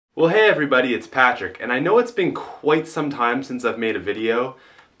Well, hey everybody, it's Patrick, and I know it's been quite some time since I've made a video,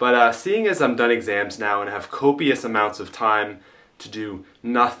 but seeing as I'm done exams now and have copious amounts of time to do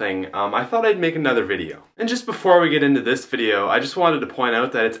nothing, I thought I'd make another video. And just before we get into this video, I just wanted to point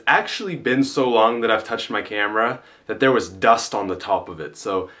out that it's actually been so long that I've touched my camera that there was dust on the top of it,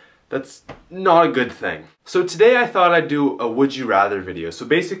 so that's not a good thing. So today I thought I'd do a would you rather video. So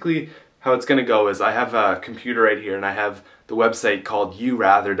basically how it's gonna go is I have a computer right here and I have the website called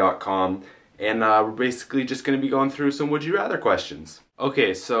yourather.com, and we're basically just gonna be going through some would you rather questions.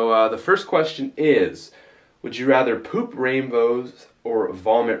 Okay, so the first question is, would you rather poop rainbows or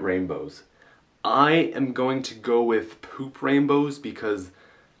vomit rainbows? I am going to go with poop rainbows because,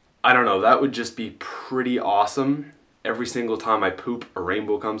 I don't know, that would just be pretty awesome. Every single time I poop, a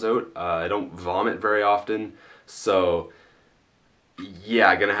rainbow comes out. I don't vomit very often, so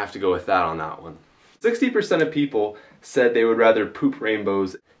yeah, gonna have to go with that on that one. 60% of people said they would rather poop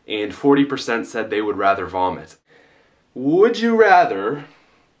rainbows and 40% said they would rather vomit. Would you rather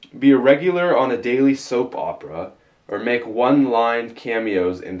be a regular on a daily soap opera or make one-line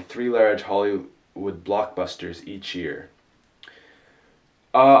cameos in 3 large Hollywood blockbusters each year?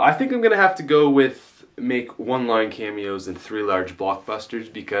 I think I'm gonna have to go with make one-line cameos in 3 large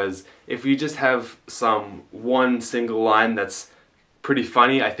blockbusters, because if you just have one single line that's pretty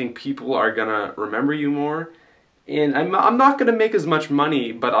funny, I think people are gonna remember you more. And I'm not gonna make as much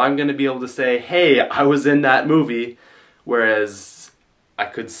money, but I'm gonna be able to say, hey, I was in that movie, whereas I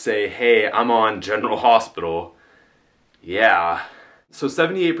could say, hey, I'm on General Hospital. Yeah. So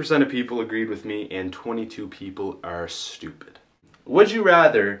 78% of people agreed with me and 22 people are stupid. Would you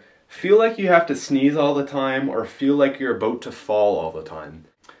rather feel like you have to sneeze all the time or feel like you're about to fall all the time?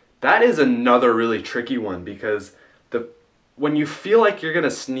 That is another really tricky one, because when you feel like you're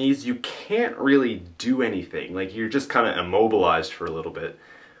gonna sneeze, you can't really do anything. Like, you're just kind of immobilized for a little bit.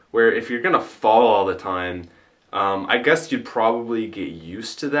 Where if you're gonna fall all the time, I guess you'd probably get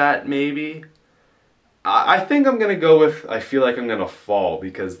used to that, maybe. I think I'm gonna go with I feel like I'm gonna fall,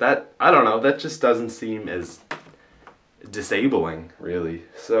 because that, I don't know, that just doesn't seem as disabling, really.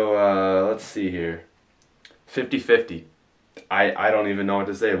 So let's see here. 50-50. I don't even know what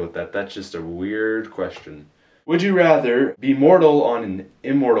to say about that. That's just a weird question. Would you rather be mortal on an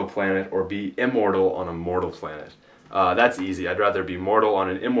immortal planet or be immortal on a mortal planet? That's easy. I'd rather be mortal on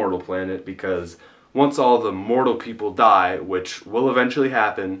an immortal planet, because once all the mortal people die, which will eventually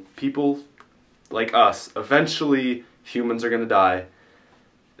happen, people like us, eventually humans are gonna die,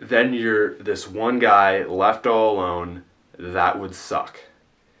 then you're this one guy left all alone. That would suck.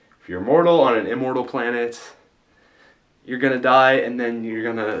 If you're mortal on an immortal planet, you're gonna die and then you're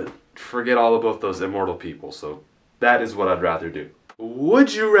gonna forget all about those immortal people. So that is what I'd rather do.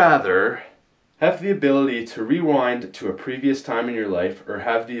 Would you rather have the ability to rewind to a previous time in your life or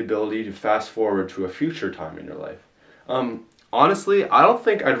have the ability to fast forward to a future time in your life? Honestly, I don't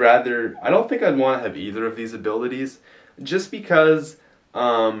think I'd want to have either of these abilities, just because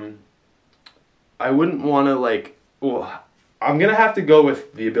I wouldn't want to, like, well, I'm gonna have to go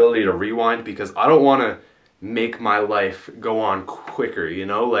with the ability to rewind, because I don't want to make my life go on quicker, you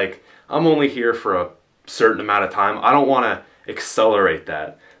know? Like, I'm only here for a certain amount of time. I don't want to accelerate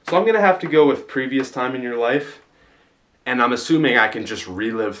that. So I'm gonna have to go with previous time in your life, and I'm assuming I can just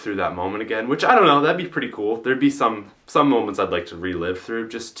relive through that moment again, which, I don't know, that'd be pretty cool. There'd be some moments I'd like to relive through,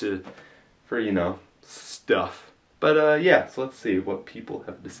 just for, you know, stuff. But yeah, so let's see what people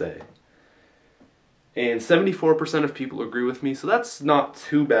have to say. And 74% of people agree with me, so that's not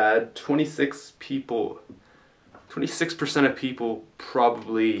too bad. 26% of people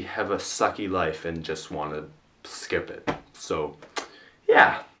probably have a sucky life and just want to skip it. So,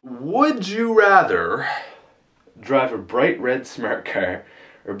 yeah. Would you rather drive a bright red smart car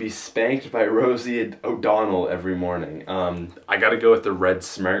or be spanked by Rosie O'Donnell every morning? I gotta go with the red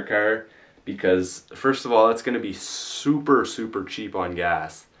smart car, because first of all, it's gonna be super, super cheap on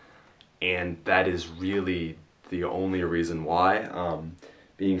gas. And that is really the only reason why.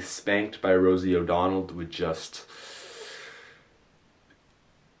 Being spanked by Rosie O'Donnell would just...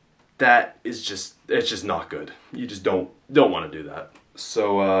 it's just not good. You just don't want to do that.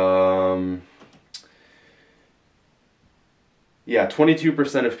 So, yeah,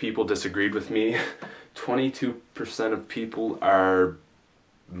 22% of people disagreed with me. 22% of people are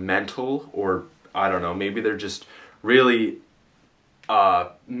mental, or I don't know, maybe they're just really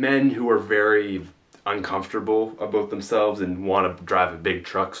men who are very uncomfortable about themselves and want to drive a big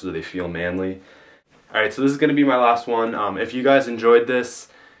truck so they feel manly. Alright, so this is going to be my last one. If you guys enjoyed this,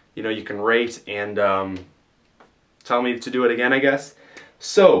 you know, you can rate and tell me to do it again, I guess.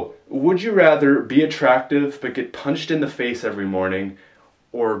 So, would you rather be attractive but get punched in the face every morning,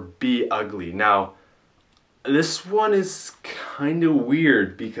 or be ugly. Now, this one is kind of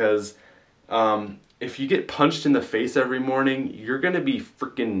weird because if you get punched in the face every morning, you're gonna be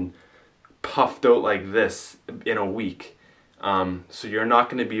freaking puffed out like this in a week. So you're not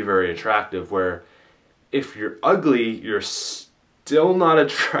gonna be very attractive, where if you're ugly, you're still not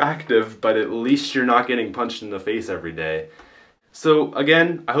attractive, but at least you're not getting punched in the face every day. So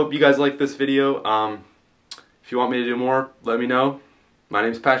again, I hope you guys like this video. If you want me to do more, let me know. My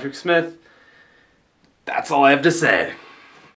name's Patrick Smith. That's all I have to say.